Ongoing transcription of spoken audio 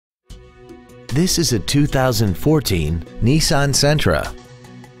This is a 2014 Nissan Sentra.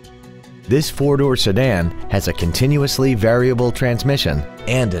 This four-door sedan has a continuously variable transmission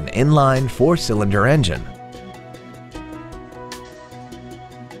and an inline four-cylinder engine.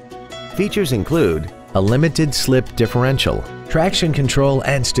 Features include a limited slip differential, traction control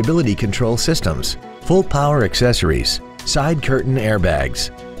and stability control systems, full power accessories, side curtain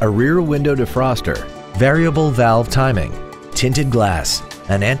airbags, a rear window defroster, variable valve timing, tinted glass,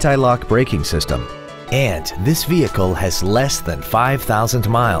 an anti-lock braking system, and this vehicle has less than 5,000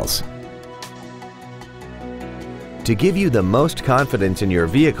 miles. To give you the most confidence in your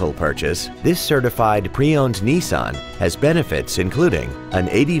vehicle purchase, this certified pre-owned Nissan has benefits including an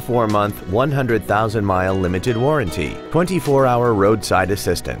 84-month, 100,000-mile limited warranty, 24-hour roadside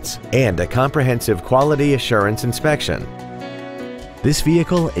assistance, and a comprehensive quality assurance inspection. This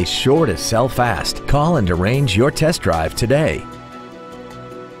vehicle is sure to sell fast. Call and arrange your test drive today.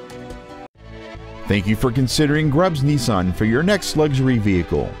 Thank you for considering Grubbs Nissan for your next luxury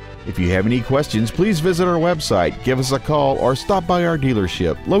vehicle. If you have any questions, please visit our website, give us a call, or stop by our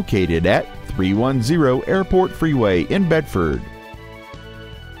dealership located at 310 Airport Freeway in Bedford.